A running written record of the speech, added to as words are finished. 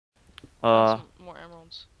Found Uh, some more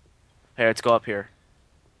emeralds. here, let's go up here,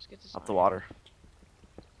 Let's get this up the iron. water.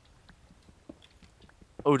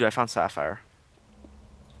 Oh, dude, I found sapphire.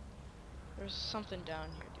 There's something down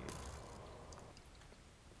here,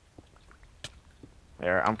 dude.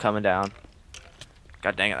 There, I'm coming down.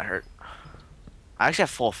 God dang it, that hurt. I actually have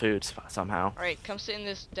full food somehow. Alright, come sit in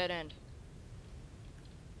this dead end.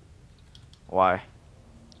 Why?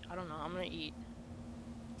 I don't know. I'm gonna eat.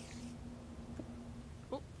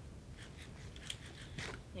 Oop,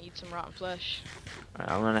 I'm gonna eat some rotten flesh.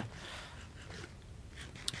 Alright, I'm gonna.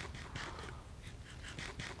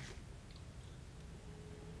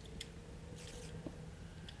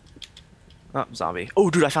 Oh, zombie. Oh,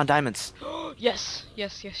 dude, I found diamonds. Yes,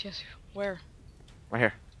 yes, yes, yes. Where? Right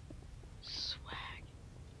here. Swag.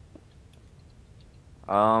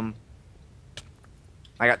 Um,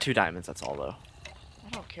 I got 2 diamonds. That's all though. I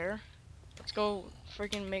don't care. Let's go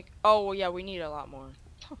freaking make. Oh, well, yeah, we need a lot more.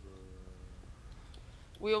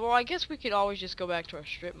 Well, I guess we could always just go back to our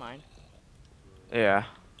strip mine. Yeah.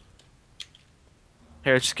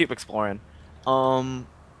 Here, just keep exploring. Um,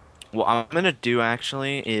 what I'm gonna do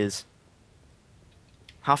actually is,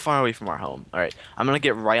 how far are we from our home? All right, I'm gonna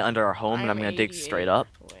get right under our home and I'm I'm gonna dig straight 88 up,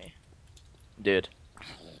 away. dude.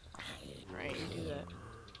 Right, you do that.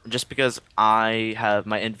 Just because I have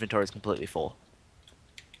my inventory is completely full.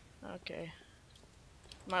 Okay.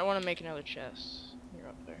 Might want to make another chest. You're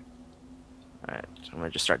up there. All right, so I'm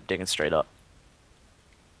gonna just start digging straight up.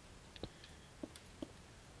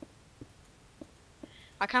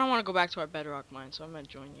 I kind of want to go back to our bedrock mine, so I'm gonna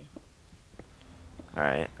join you. All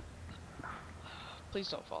right. Please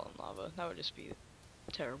don't fall in lava. That would just be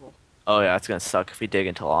terrible. Oh yeah, it's gonna suck if we dig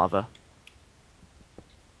into lava.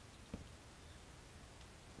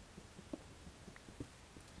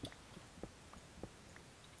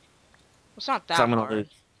 It's not Cause I'm that gonna lose.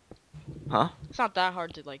 hard. Huh? It's not that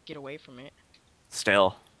hard to like get away from it.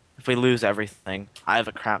 Still, if we lose everything, I have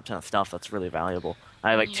a crap ton of stuff that's really valuable.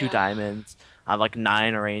 I have like two Yeah. diamonds. I have like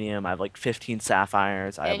 9 uranium. I have like 15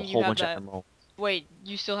 sapphires. I have a And you whole have bunch of that. emeralds. Wait,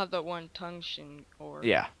 you still have that one tungsten ore.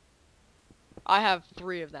 Yeah. I have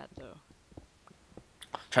 3 of that though.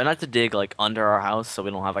 Try not to dig like under our house so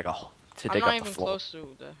we don't have like to I'm dig not up the even floor. close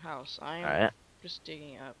to the house. I All am right. just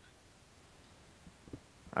digging up.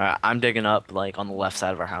 All right. I'm digging up like on the left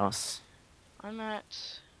side of our house. I'm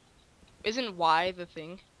at. Isn't Y the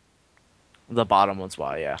thing? The bottom one's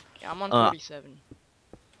why, yeah. Yeah, I'm on Uh, 47.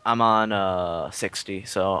 I'm on 60,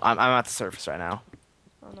 so I'm at the surface right now.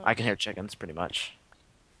 Oh, I can nice. hear chickens pretty much.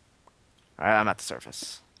 All right, I'm at the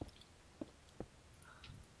surface.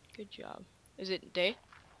 Good job. Is it day?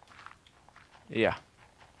 Yeah.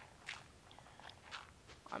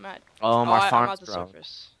 I'm at. Oh, Our I'm farm's at the grown.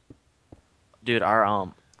 surface. Dude, our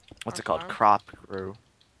what's Our it called? farm. Crop grew.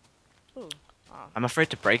 Ooh. Ah, I'm afraid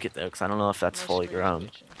to break it though, because I don't know if that's my fully screen's grown.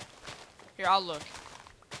 glitching. Here, I'll look.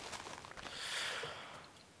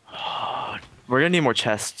 We're gonna need more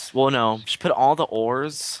chests. Well, no, just put all the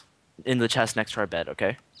ores in the chest next to our bed,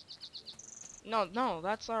 okay? No, no,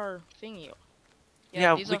 that's our thingy. Yeah,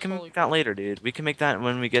 Yeah, these we are can fully make that grown. later, dude. We can make that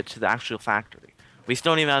when we get to the actual factory. We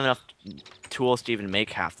still don't even have enough tools to even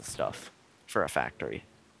make half the stuff for a factory.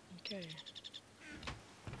 Okay.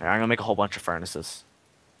 Here, I'm gonna make a whole bunch of furnaces.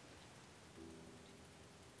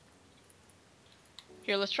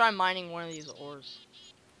 Here, let's try mining one of these ores.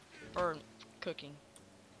 Or cooking.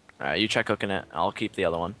 Alright, you try cooking it. I'll keep the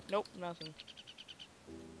other one. Nope, nothing.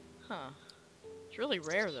 Huh. It's really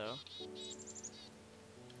rare though.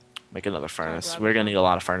 Make another Can I furnace. grab We're it gonna now? need a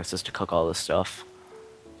lot of furnaces to cook all this stuff.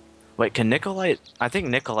 Wait, can Nikolite? I think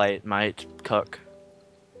Nikolite might cook.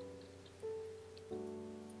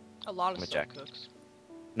 A lot Let of me stuff check. cooks.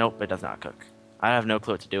 Nope, it does not cook. I have no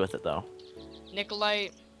clue what to do with it though.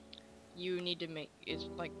 Nikolite, you need to make it's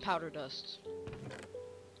like powder dust.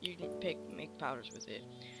 You can make powders with it.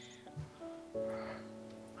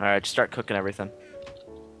 Alright, just start cooking everything.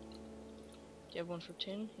 Do you have one for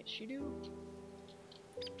tin? Yes, you do.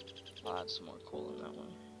 I'll add some more coal in that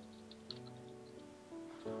one.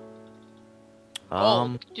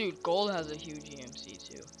 Um, Gold, dude, gold has a huge EMC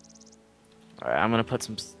too. alright, I'm gonna put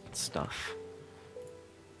some stuff.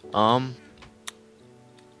 Um,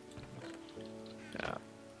 yeah.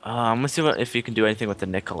 I'm gonna see if you can do anything with the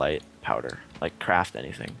Nikolite powder, like craft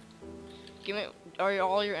anything. Give me. Are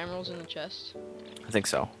all your emeralds in the chest? I think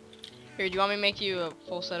so. Here, do you want me to make you a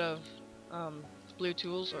full set of blue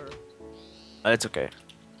tools or? It's okay.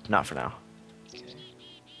 Not for now. Okay.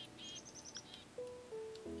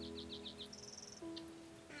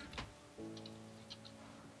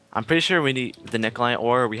 I'm pretty sure we need the Nikolite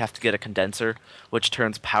ore. We have to get a condenser, which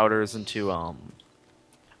turns powders into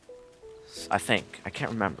I think I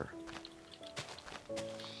can't remember.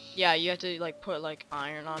 Yeah, you have to like put like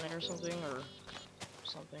iron on it or something or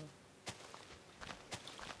something.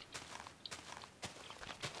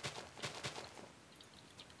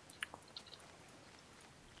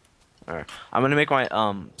 Alright. I'm gonna make my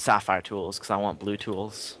sapphire tools because I want blue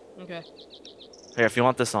tools. Okay, Here, if you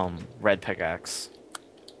want this red pickaxe.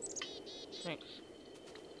 thanks.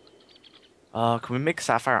 Can we make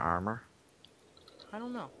sapphire armor? I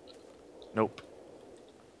don't know. Nope.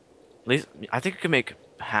 At least I think you can make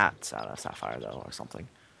hats out of sapphire though or something.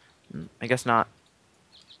 I guess not.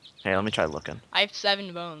 Hey, let me try looking. I have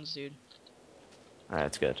 7 bones, dude. Alright,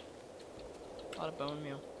 that's good. A lot of bone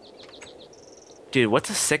meal. Dude, what's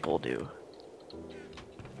a sickle do?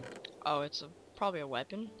 Oh, it's probably a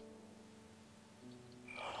weapon.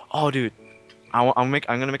 Oh, dude, I'm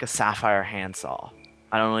gonna make a sapphire handsaw.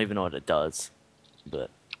 I don't even know what it does, but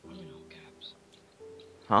I'm in all caps.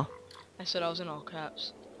 huh? I said I was in all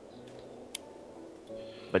caps.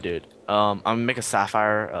 But dude, I'm gonna make a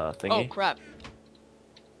sapphire Oh thingy. crap.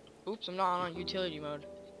 Oops, I'm not on utility mode.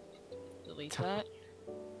 Delete that.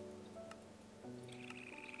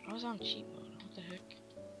 I was on cheat mode. What the heck?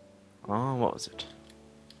 Oh, what was it?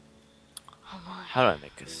 Oh my. How do I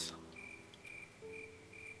make this?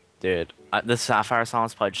 Dude, this sapphire saw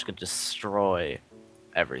is probably just gonna destroy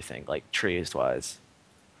everything, like trees wise.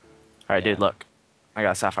 All right, Yeah. dude, look, I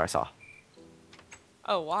got a sapphire saw.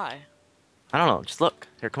 Oh, why? I don't know, just look.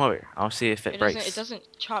 Here, come over here. I'll see if it breaks. It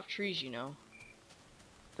doesn't chop trees, you know.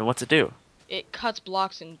 Then what's it do? It cuts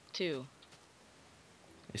blocks in two.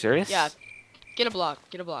 You serious? Yeah. Get a block.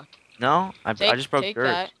 Get a block. No, I just broke Take dirt.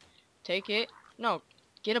 that. Take it. No.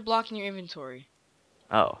 Get a block in your inventory.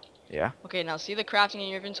 Oh, yeah, Okay, now see the crafting in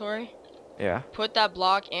your inventory? yeah. Put that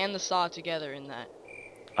block and the saw together in that.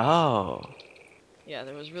 Oh, Yeah,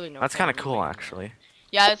 there was really no that's point kind in of me cool, making that. actually.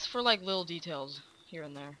 Yeah, it's for like little details here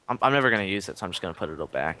and there. I'm never gonna use it, so I'm just gonna put it all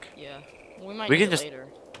back. Yeah. We might We need can it just, later.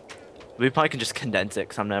 we probably can just condense it,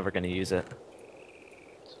 cause I'm never gonna use it.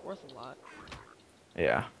 It's worth a lot.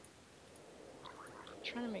 Yeah. I'm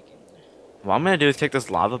trying to make it. What I'm gonna do is take this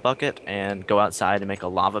lava bucket and go outside and make a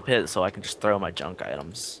lava pit so I can just throw my junk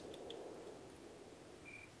items.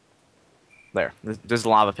 There. There's a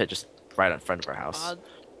lava pit just right in front of our house.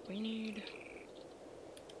 We need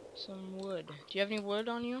some wood. Do you have any wood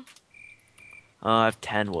on you? I have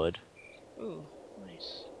 10 wood. Ooh,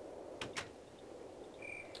 nice.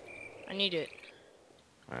 I need it.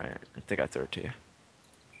 Alright, I think I threw it to you.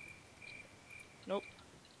 Nope.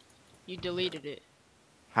 You deleted it.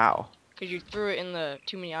 How? Because you threw it in the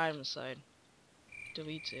too many items side.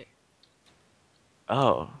 Deletes it.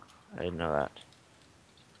 Oh, I didn't know that.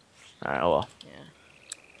 Alright, oh well. Yeah.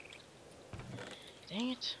 Dang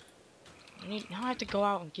it. Now I have to go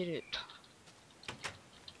out and get it.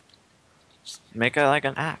 Just make like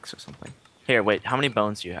an axe or something. Here, wait, how many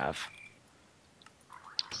bones do you have?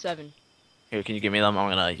 7. Here, can you give me them? I'm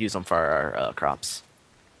gonna use them for our crops.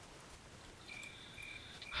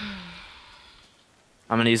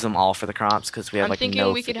 I'm gonna use them all for the crops because we have I'm like thinking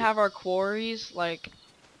no we could food. have our quarries like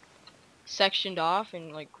sectioned off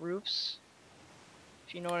in like groups.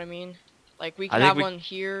 If you know what I mean. Like we could have one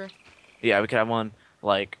here. Yeah, we could have one,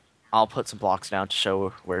 like, I'll put some blocks down to show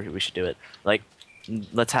where we should do it. Like,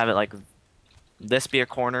 let's have it, like, this be a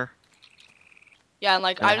corner. Yeah, and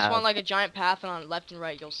like And I just want like a giant path, and on left and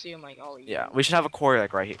right you'll see them like all. Yeah, we should have a quarry,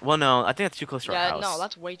 like, right here. Well, no, I think that's too close to our house. Yeah, no,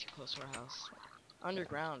 that's way too close to our house.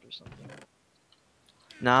 Underground or something.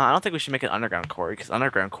 No, I don't think we should make an underground quarry, because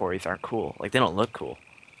underground quarries aren't cool. Like, they don't look cool.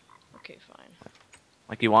 Okay, fine.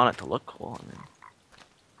 Like, you want it to look cool, I mean.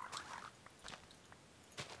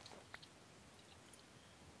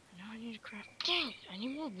 Now I need to craft. Dang it! I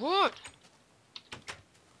need more wood.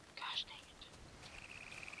 Gosh dang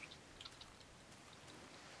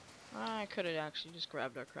it! I could have actually just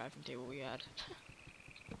grabbed our crafting table we had.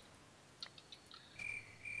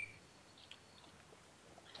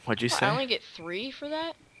 What'd you What, say? I only get 3 for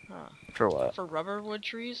that? Huh. For what? For rubber wood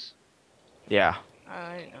trees? Yeah.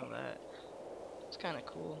 I didn't know that. It's kind of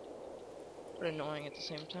cool, but annoying at the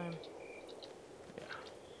same time.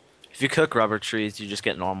 If you cook rubber trees, you just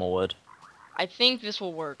get normal wood. I think this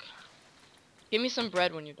will work. Give me some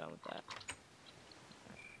bread when you're done with that.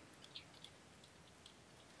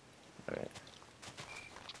 Alright.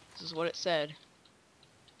 This is what it said.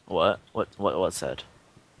 What? What said?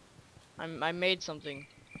 I made something.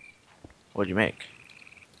 What'd you make?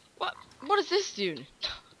 What does this do?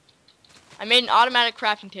 I made an automatic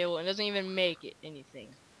crafting table and it doesn't even make it anything.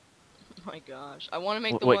 Oh my gosh. I want to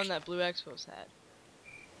make the one that Blue Expos had.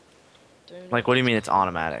 Like, what do you mean it's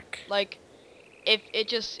automatic? Like, if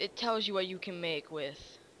it tells you what you can make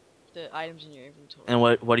with the items in your inventory. And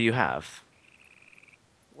what do you have?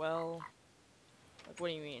 well, like what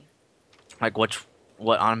do you mean? Like what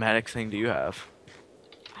automatic thing do you have?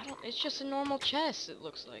 I don't. It's just a normal chest. It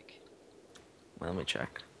looks like. Let me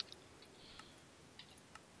check.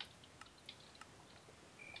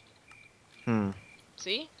 Hmm.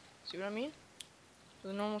 See? See what I mean? It's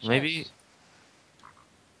a normal Maybe. chest.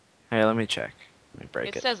 Hey, let me check. Let me break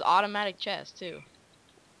It it. says automatic chest too.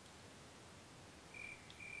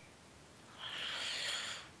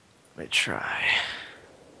 Let me try.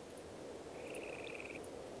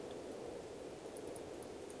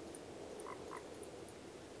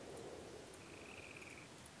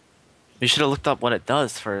 You should have looked up what it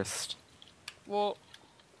does first. Well,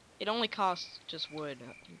 it only costs just wood.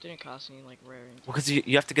 It didn't cost any like rare. Well, because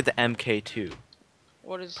you have to get the MK2,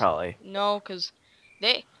 What is? probably. No, cause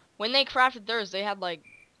when they crafted theirs, they had like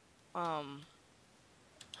um.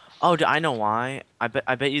 Oh, I know why. I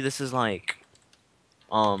bet you this is like,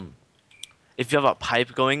 um, if you have a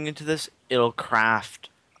pipe going into this, it'll craft.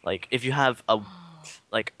 Like, if you have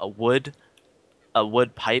like a wood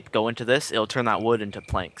pipe go into this, it'll turn that wood into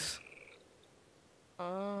planks.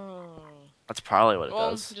 Oh. That's probably what it Well,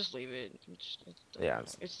 does. just leave it. It doesn't Yeah,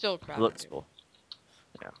 matter. It's still a it crafting looks table.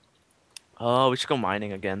 cool. Yeah. Oh, we should go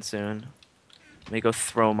mining again soon. Let me go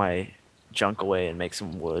throw my junk away and make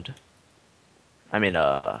some wood. I mean,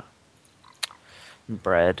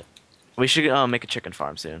 bread. We should make a chicken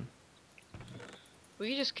farm soon. We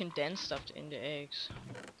can just condense stuff into eggs.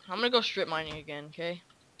 I'm gonna go strip mining again, okay?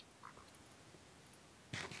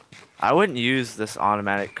 I wouldn't use this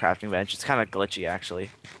automatic crafting bench. It's kind of glitchy, actually.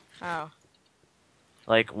 How?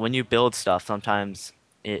 Like when you build stuff, sometimes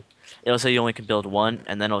it'll say you only can build one,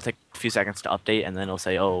 and then it'll take a few seconds to update, and then it'll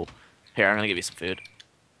say, "Oh, here, I'm gonna give you some food.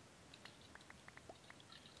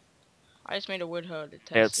 I just made a wood hoe to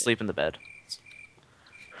Hey, let's test it. sleep in the bed."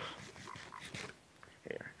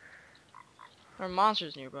 Here. There are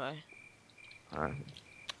monsters nearby. Uh,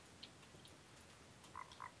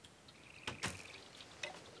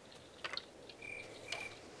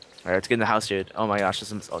 Alright, let's get in the house, dude. Oh my gosh,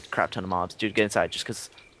 there's a crap ton of mobs. Dude, get inside, just cause.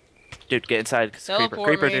 Dude, get inside, cause creeper, Teleport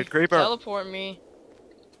creeper, me. dude, creeper. Teleport me.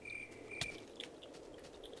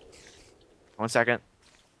 1 second.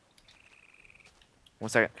 1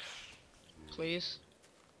 second. Please.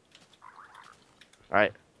 All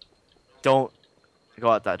right, don't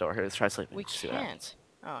go out that door. Here, let's try sleeping. We Just see what happens.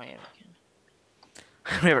 can't. Oh, yeah,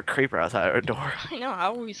 we We have a creeper outside our door. can. I know.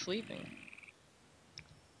 How are we sleeping?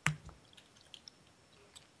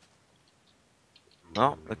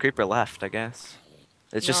 Well, the creeper left, I guess.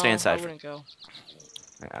 Let's just stay No, I inside. wouldn't go.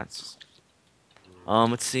 Yeah, it's just...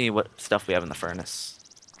 let's see what stuff we have in the furnace.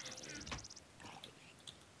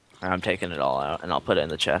 I'm taking it all out, and I'll put it in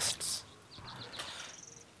the chests.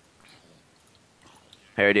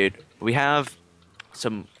 Here, dude. We have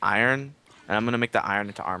some iron, and I'm gonna make the iron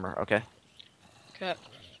into armor, okay? Okay.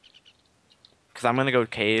 Because I'm gonna go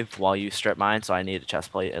cave while you strip mine, so I need a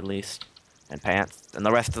chest plate at least, and pants, and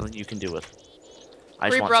the rest of it you can do with. I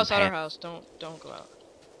just Creeper want some outside our pants. house. Don't go out.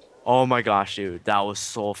 Oh my gosh, dude, that was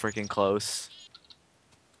so freaking close.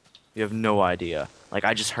 You have no idea. Like,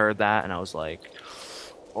 I just heard that, and I was like,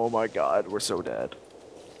 oh my god, we're so dead.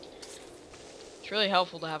 It's really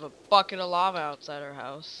helpful to have a bucket of lava outside our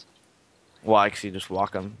house. Why? Because you just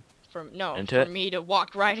walk them For into for it? me to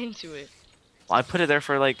walk right into it. Well, I put it there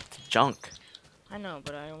for, like, junk. I know,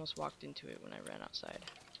 but I almost walked into it when I ran outside.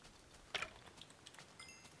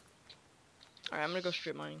 Alright, I'm gonna go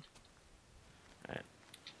strip mining. Alright.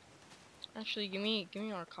 Actually, give me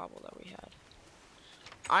our cobble that we had.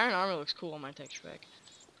 Iron armor looks cool on my texture pack.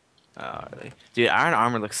 Oh, really? Dude, iron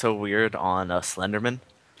armor looks so weird on Slenderman.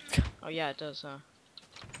 Oh yeah, it does, huh?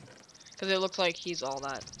 Because it looks like he's all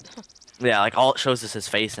that. Yeah, like, all it shows is his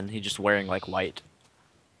face, and he's just wearing, like, white.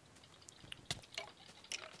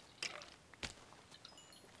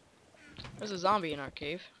 There's a zombie in our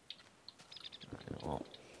cave. Well,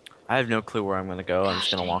 I have no clue where I'm gonna go. I'm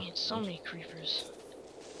just Gosh gonna dang walk. it, so many creepers.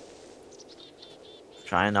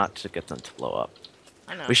 Trying not to get them to blow up.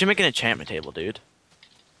 I know. We should make an enchantment table, dude.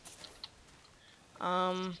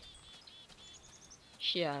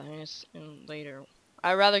 Yeah, I mean, it's in later.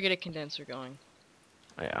 I'd rather get a condenser going.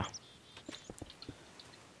 Oh, yeah.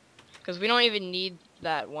 Because we don't even need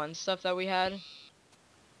that one stuff that we had.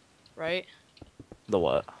 Right? The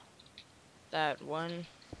what? That one.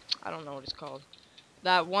 I don't know what it's called.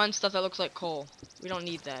 That one stuff that looks like coal. We don't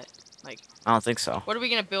need that. Like, I don't think so. what are we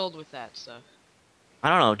gonna build with that stuff? I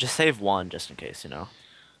don't know. Just save one, just in case, you know?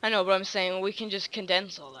 I know, but I'm saying we can just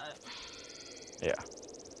condense all that. Yeah.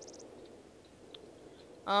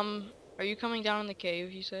 Are you coming down in the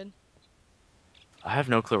cave, you said? I have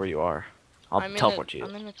no clue where you are. I'll teleport to you.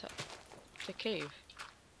 I'm in the cave.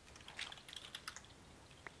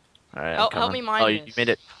 All right, I'm Help coming. me mine Oh, you made this.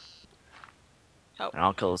 it. Help. And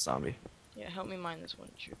I'll kill a zombie. Yeah, help me mine this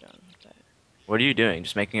once you're done with that. What are you doing?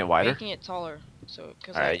 Just making it wider? Making it taller, so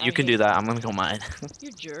because All right, I you can hate do that. I'm gonna go mine.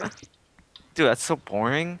 you jerk. Dude, that's so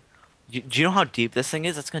boring. Do you know how deep this thing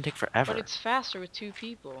is? That's gonna take But forever. it's faster with 2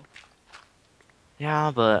 people.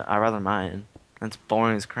 Yeah, but I'd rather mine. That's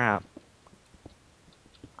boring as crap.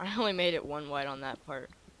 I only made it 1 wide on that part.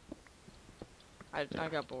 Yeah. I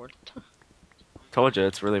got bored. Told you,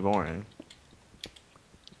 it's really boring.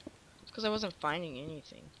 Because I wasn't finding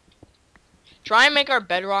anything. Try and make our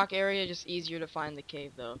bedrock area just easier to find the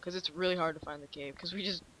cave though, because it's really hard to find the cave because we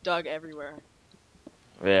just dug everywhere.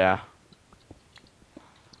 Yeah.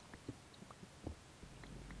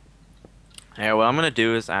 Yeah, what I'm gonna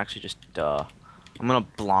do is actually just I'm gonna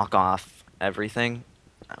block off everything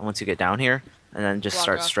once you get down here, and then just Block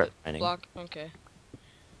start off strip the mining. block. Okay.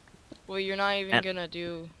 Well, you're not even And gonna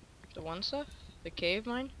do the one stuff, the cave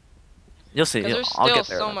mine, you'll see. because there's I'll still get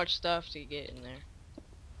there. so Then. much stuff to get in there.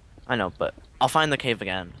 I know, but I'll find the cave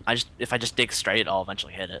again. If I just dig straight, I'll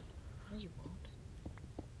eventually hit it, No, you won't.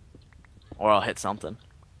 or I'll hit something.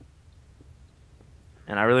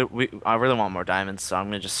 And I really want more diamonds, so I'm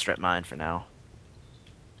gonna just strip mine for now.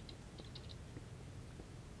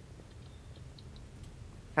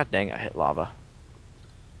 God dang, I hit lava.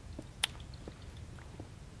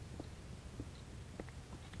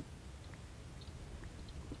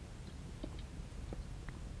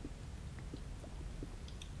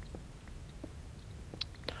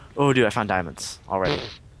 Oh, dude, I found diamonds already.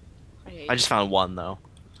 I hate I it. just found one though.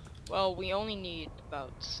 Well, we only need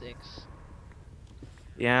about 6.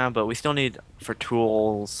 Yeah, but we still need for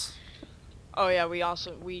tools. Oh yeah,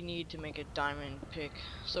 we need to make a diamond pick,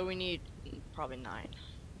 so we need probably 9.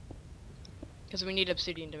 Because we need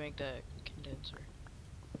obsidian to make the condenser.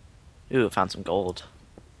 Ooh, found some gold.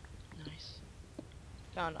 Nice.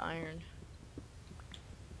 Found iron.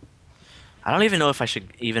 I don't even know if I should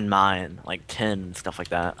even mine like tin and stuff like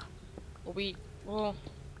that. Well,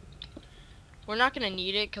 we're not gonna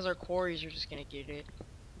need it because our quarries are just gonna get it.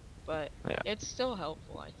 But Yeah. it's still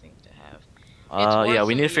helpful, I think, to have. It's Yeah, worse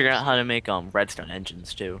we than need to the figure out how to obsidian. make redstone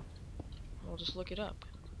engines too. We'll just look it up.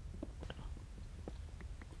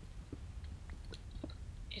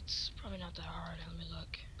 It's probably not that hard. Let me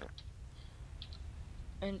look.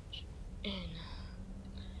 And in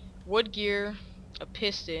wood gear, a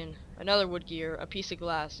piston, another wood gear, a piece of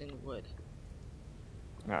glass, and wood.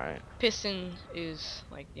 All right. Piston is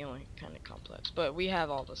like the only kind of complex, but we have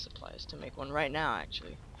all the supplies to make one right now,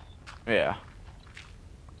 actually. Yeah.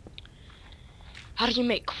 How do you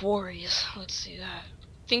make quarries? Let's see that.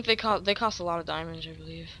 I think they cost a lot of diamonds, I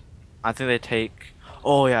believe. I think they take.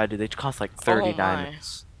 Oh yeah, dude, they cost like 30 Oh my.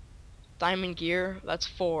 diamonds. Diamond gear, that's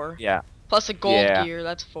 4. Yeah. Plus a gold Yeah. gear,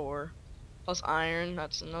 that's 4. Plus iron,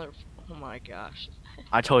 that's another. Oh my gosh.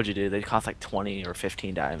 I told you, dude, they cost like 20 or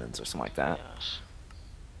 15 diamonds or something like that. Gosh.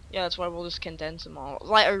 Yeah, that's why we'll just condense them all.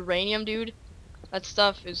 Like uranium, dude. That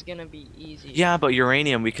stuff is gonna be easy. Yeah, but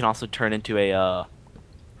uranium we can also turn into a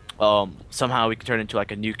somehow we can turn into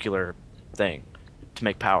like a nuclear thing to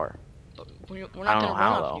make power. But we're I not don't gonna know run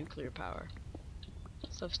how off though. nuclear power.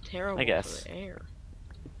 That stuff's terrible I for guess. the air.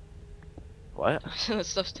 What? That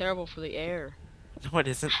stuff's terrible for the air. No, it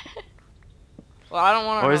isn't. Well, I don't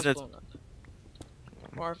want our Or house isn't it? blown up.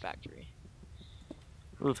 Or our factory.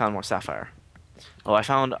 Ooh, found more sapphire. Oh, I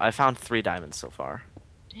found 3 diamonds so far.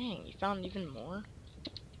 Dang, you found even more?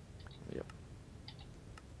 Yep.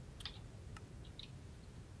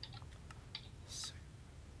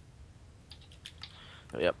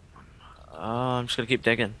 Oh, yep. I'm just gonna keep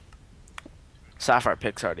digging. Sapphire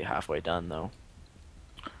pick's already halfway done though.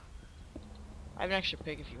 I have an extra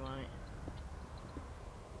pick if you want it.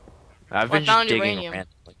 I've Well, I been just found digging uranium.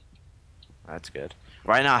 randomly. That's good.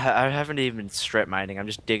 Right now, I haven't even strip mining. I'm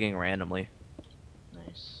just digging randomly.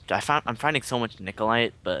 Nice. I'm finding so much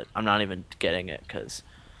Nikolite, but I'm not even getting it because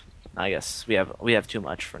I guess we have too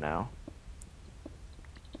much for now.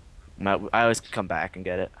 I always come back and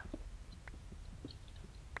get it.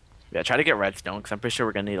 Yeah, try to get redstone because I'm pretty sure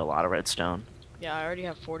we're gonna need a lot of redstone. Yeah, I already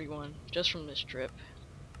have 41 just from this trip.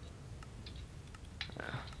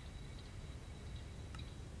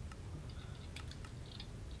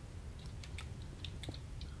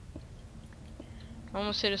 I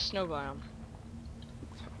almost hit a snow biome.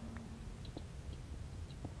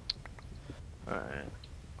 Alright.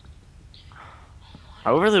 I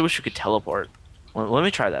really wish we could teleport. Let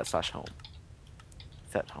me try that slash home.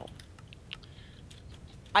 Set home.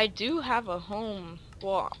 I do have a home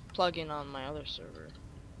plugin on my other server.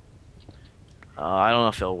 I don't know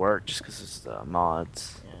if it'll work just because it's the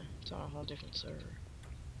mods. Yeah, it's on a whole different server.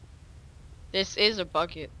 This is a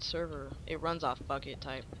bucket server. It runs off bucket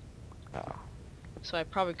type. Oh. So I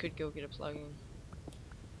probably could go get a plugin.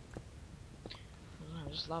 Oh,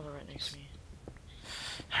 there's lava right next to me.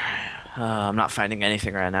 I'm not finding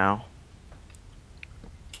anything right now.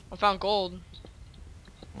 I found gold.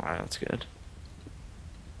 Alright, that's good.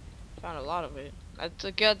 Found a lot of it. That's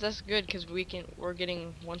a good. That's good because we're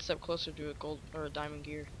getting one step closer to a gold or a diamond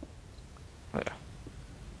gear. Oh, yeah.